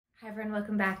Everyone,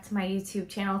 welcome back to my YouTube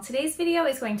channel. Today's video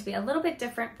is going to be a little bit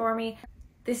different for me.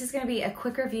 This is going to be a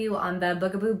quick review on the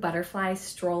Bugaboo butterfly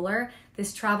stroller.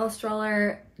 This travel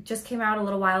stroller just came out a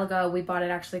little while ago. We bought it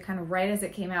actually kind of right as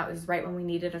it came out. It was right when we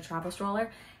needed a travel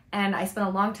stroller. And I spent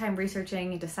a long time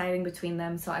researching and deciding between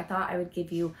them. So I thought I would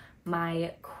give you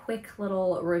my quick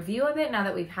little review of it now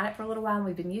that we've had it for a little while and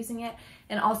we've been using it.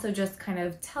 And also just kind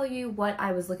of tell you what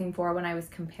I was looking for when I was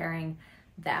comparing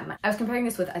them. I was comparing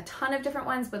this with a ton of different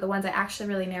ones, but the ones I actually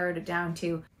really narrowed it down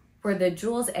to were the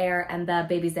Joolz Air and the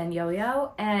Babyzen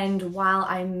Yo-Yo. And while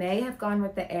I may have gone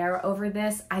with the Air over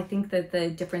this, I think that the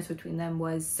difference between them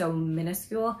was so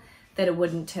minuscule that it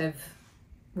wouldn't have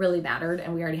really mattered,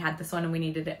 and we already had this one and we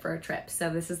needed it for a trip.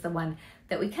 So this is the one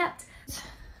that we kept.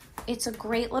 It's a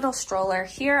great little stroller.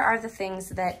 Here are the things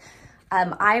that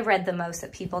I read the most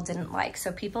that people didn't like.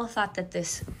 So people thought that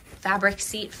this fabric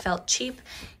seat felt cheap.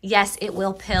 Yes, it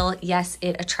will pill. Yes,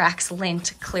 it attracts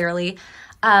lint, clearly.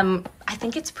 I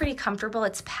think it's pretty comfortable.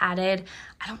 It's padded.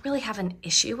 I don't really have an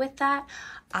issue with that.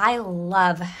 I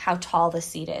love how tall the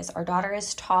seat is. Our daughter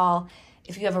is tall.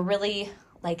 If you have a really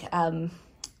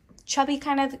chubby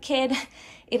kind of kid,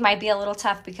 it might be a little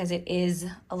tough because it is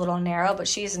a little narrow, but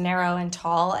she's narrow and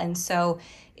tall, and so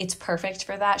it's perfect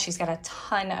for that. She's got a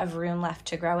ton of room left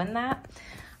to grow in that.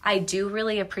 I do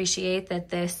really appreciate that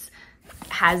this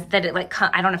has, that it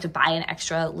I don't have to buy an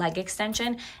extra leg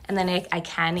extension, and then I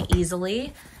can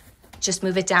easily just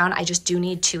move it down. I just do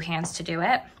need two hands to do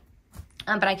it,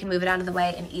 but I can move it out of the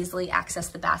way and easily access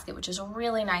the basket, which is a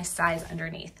really nice size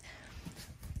underneath.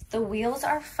 The wheels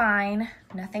are fine,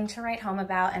 nothing to write home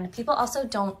about, and people also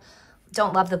don't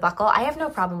love the buckle. I have no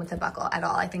problem with the buckle at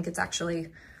all. I think it's actually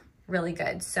really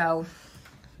good. So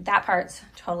that part's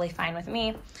totally fine with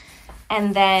me.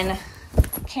 And then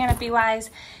canopy wise,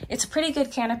 it's a pretty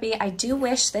good canopy. I do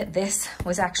wish that this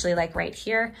was actually like right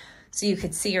here so you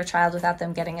could see your child without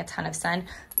them getting a ton of sun,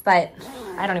 but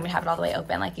I don't even have it all the way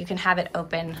open. Like, you can have it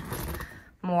open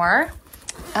more.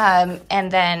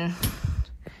 And then,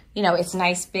 you know, it's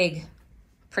nice big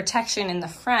protection in the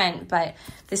front, but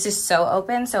this is so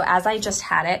open. So as I just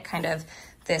had it, kind of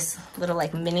this little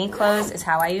like mini close is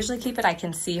how I usually keep it. I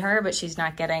can see her, but she's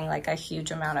not getting like a huge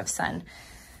amount of sun.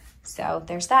 So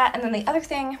there's that. And then the other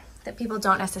thing that people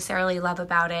don't necessarily love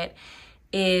about it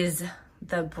is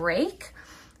the brake.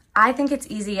 I think it's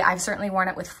easy. I've certainly worn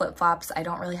it with flip-flops. I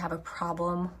don't really have a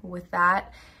problem with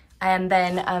that. And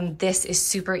then this is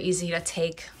super easy to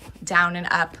take down and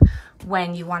up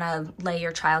when you want to lay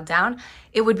your child down.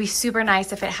 It would be super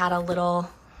nice if it had a little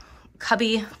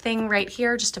cubby thing right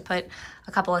here just to put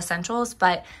a couple essentials,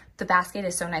 but the basket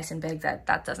is so nice and big that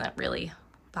that doesn't really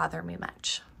bother me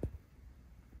much.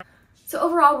 So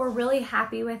overall, we're really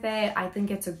happy with it. I think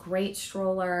it's a great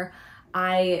stroller.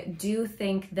 I do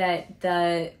think that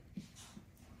the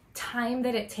time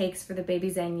that it takes for the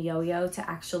Babyzen Yo-Yo to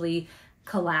actually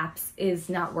collapse is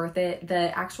not worth it.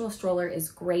 The actual stroller is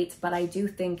great, but I do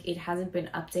think it hasn't been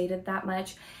updated that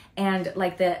much, and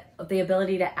like the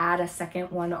ability to add a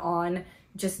second one on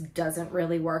just doesn't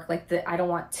really work. Like, I don't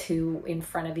want two in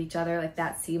front of each other. Like,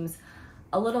 that seems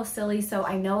a little silly. So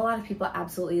I know a lot of people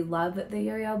absolutely love the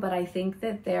yo-yo, but I think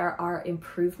that there are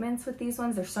improvements with these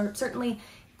ones. They're certainly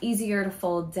easier to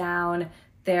fold down.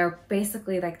 They're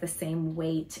basically like the same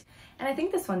weight. And I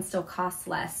think this one still costs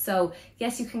less. So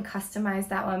yes, you can customize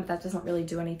that one, but that doesn't really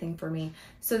do anything for me.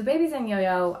 So the Babyzen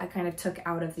Yo-Yo I kind of took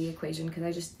out of the equation because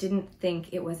I just didn't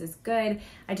think it was as good.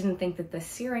 I didn't think that the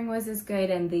steering was as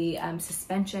good, and the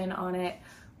suspension on it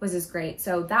was as great.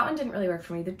 So that one didn't really work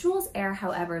for me. The Joolz Air,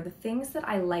 however, the things that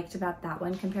I liked about that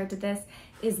one compared to this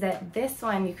is that this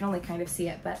one, you can only kind of see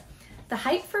it, but the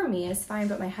height for me is fine,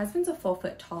 but my husband's a full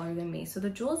foot taller than me. So the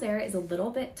Joolz Air is a little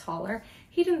bit taller.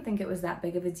 He didn't think it was that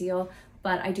big of a deal,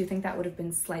 but I do think that would have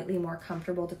been slightly more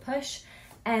comfortable to push.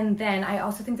 And then I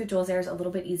also think the Joolz Air is a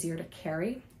little bit easier to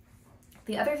carry.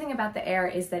 The other thing about the Air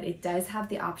is that it does have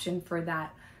the option for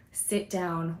that sit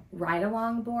down ride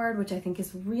along board, which I think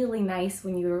is really nice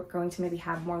when you're going to maybe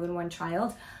have more than one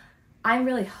child. I'm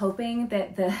really hoping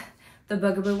that the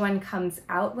Bugaboo one comes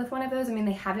out with one of those. I mean,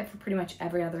 they have it for pretty much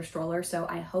every other stroller, so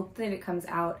I hope that it comes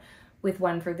out with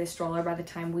one for this stroller by the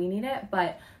time we need it,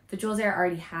 but the Joolz Air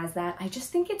already has that. I just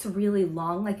think it's really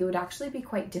long. Like, it would actually be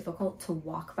quite difficult to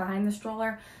walk behind the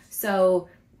stroller, so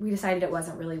we decided it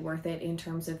wasn't really worth it in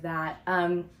terms of that.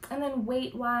 And then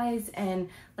weight-wise and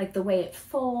like the way it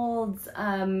folds,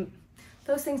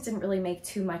 those things didn't really make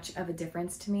too much of a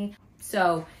difference to me.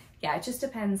 So yeah, it just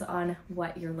depends on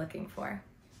what you're looking for.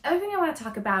 Other thing I want to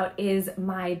talk about is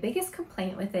my biggest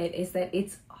complaint with it is that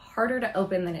it's harder to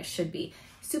open than it should be.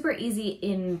 super easy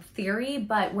in theory,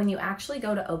 but when you actually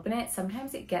go to open it,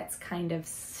 sometimes it gets kind of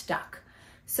stuck.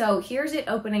 So here's it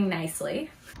opening nicely.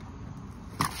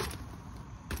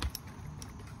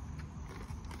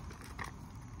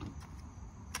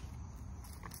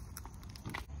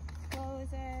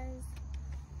 Closes.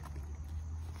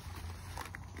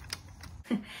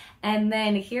 And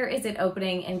then here is it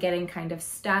opening and getting kind of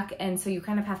stuck. And so you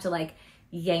kind of have to like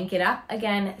yank it up.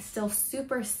 Again, still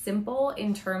super simple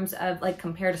in terms of like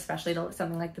compared especially to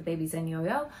something like the Babyzen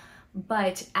yo-yo,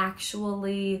 but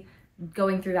actually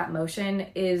going through that motion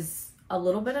is a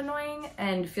little bit annoying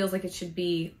and feels like it should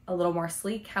be a little more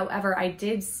sleek. However, I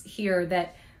did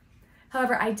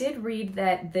read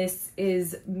that this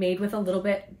is made with a little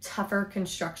bit tougher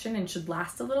construction and should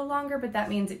last a little longer, but that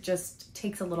means it just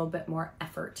takes a little bit more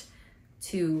effort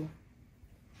to,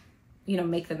 you know,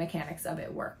 make the mechanics of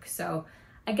it work. So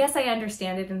I guess I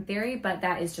understand it in theory, but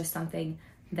that is just something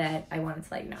that I wanted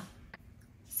to let you know.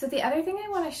 So the other thing I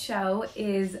want to show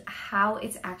is how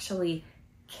it's actually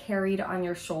carried on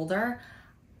your shoulder.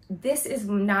 This is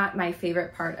not my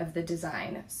favorite part of the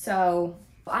design. So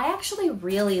I actually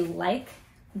really like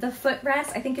the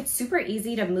footrest. I think it's super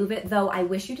easy to move it, though I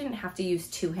wish you didn't have to use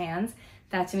two hands.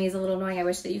 That to me is a little annoying. I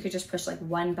wish that you could just push like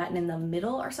one button in the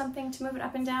middle or something to move it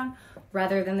up and down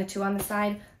rather than the two on the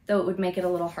side, though it would make it a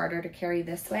little harder to carry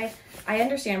this way. I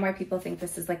understand why people think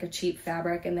this is like a cheap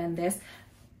fabric, and then this,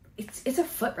 it's a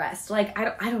footrest. Like,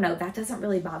 I don't know, that doesn't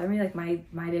really bother me. Like my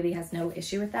baby has no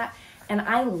issue with that. And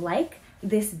I like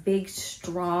this big,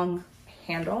 strong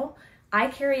handle. I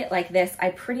carry it like this.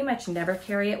 I pretty much never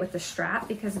carry it with the strap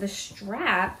because the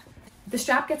strap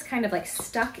gets kind of like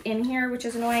stuck in here, which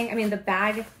is annoying. I mean, the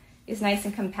bag is nice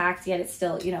and compact, yet it's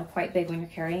still, you know, quite big when you're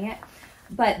carrying it.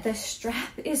 But the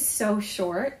strap is so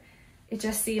short, it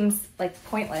just seems like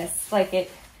pointless. Like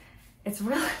it's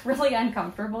really, really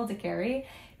uncomfortable to carry.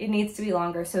 It needs to be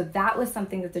longer. So that was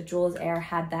something that the Joolz Air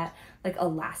had, that like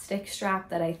elastic strap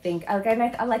that I think, I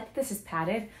like that this is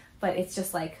padded, but it's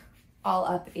just like all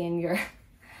up in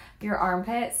your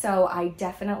armpit. So I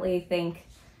definitely think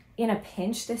in a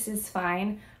pinch this is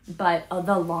fine, but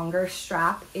the longer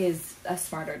strap is a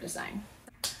smarter design.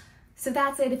 So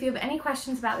that's it. If you have any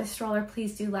questions about this stroller,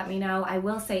 please do let me know. I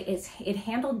will say it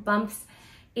handled bumps,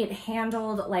 it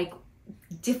handled like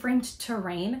different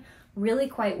terrain really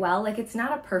quite well. Like, it's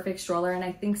not a perfect stroller, and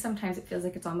I think sometimes it feels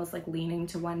like it's almost like leaning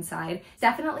to one side. It's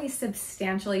definitely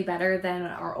substantially better than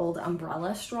our old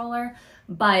umbrella stroller,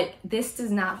 but this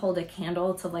does not hold a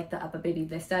candle to like the Up a Baby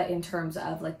Vista in terms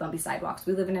of like bumpy sidewalks.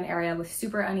 We live in an area with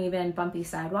super uneven, bumpy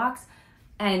sidewalks,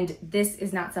 and this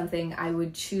is not something I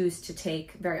would choose to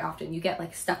take very often. You get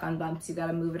like stuck on bumps, you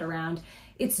gotta move it around.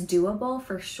 It's doable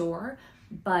for sure,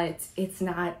 but it's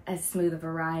not as smooth of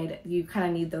a ride. You kind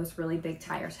of need those really big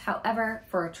tires. However,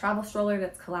 for a travel stroller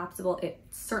that's collapsible, it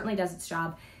certainly does its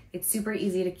job. It's super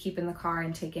easy to keep in the car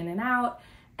and take in and out,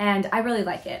 and I really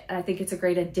like it. I think it's a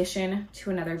great addition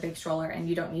to another big stroller, and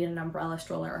you don't need an umbrella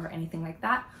stroller or anything like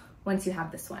that once you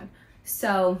have this one.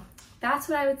 So that's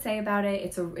what I would say about it.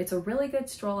 It's a really good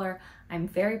stroller. I'm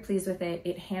very pleased with it.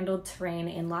 It handled terrain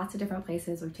in lots of different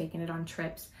places. We've taken it on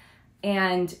trips,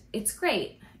 and it's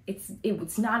great.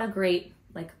 It's not a great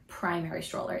like primary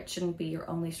stroller. It shouldn't be your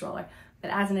only stroller, but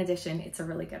as an addition, it's a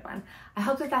really good one. I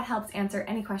hope that helps answer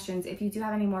any questions. If you do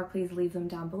have any more, please leave them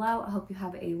down below. I hope you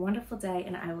have a wonderful day,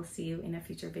 and I will see you in a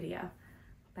future video.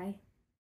 Bye.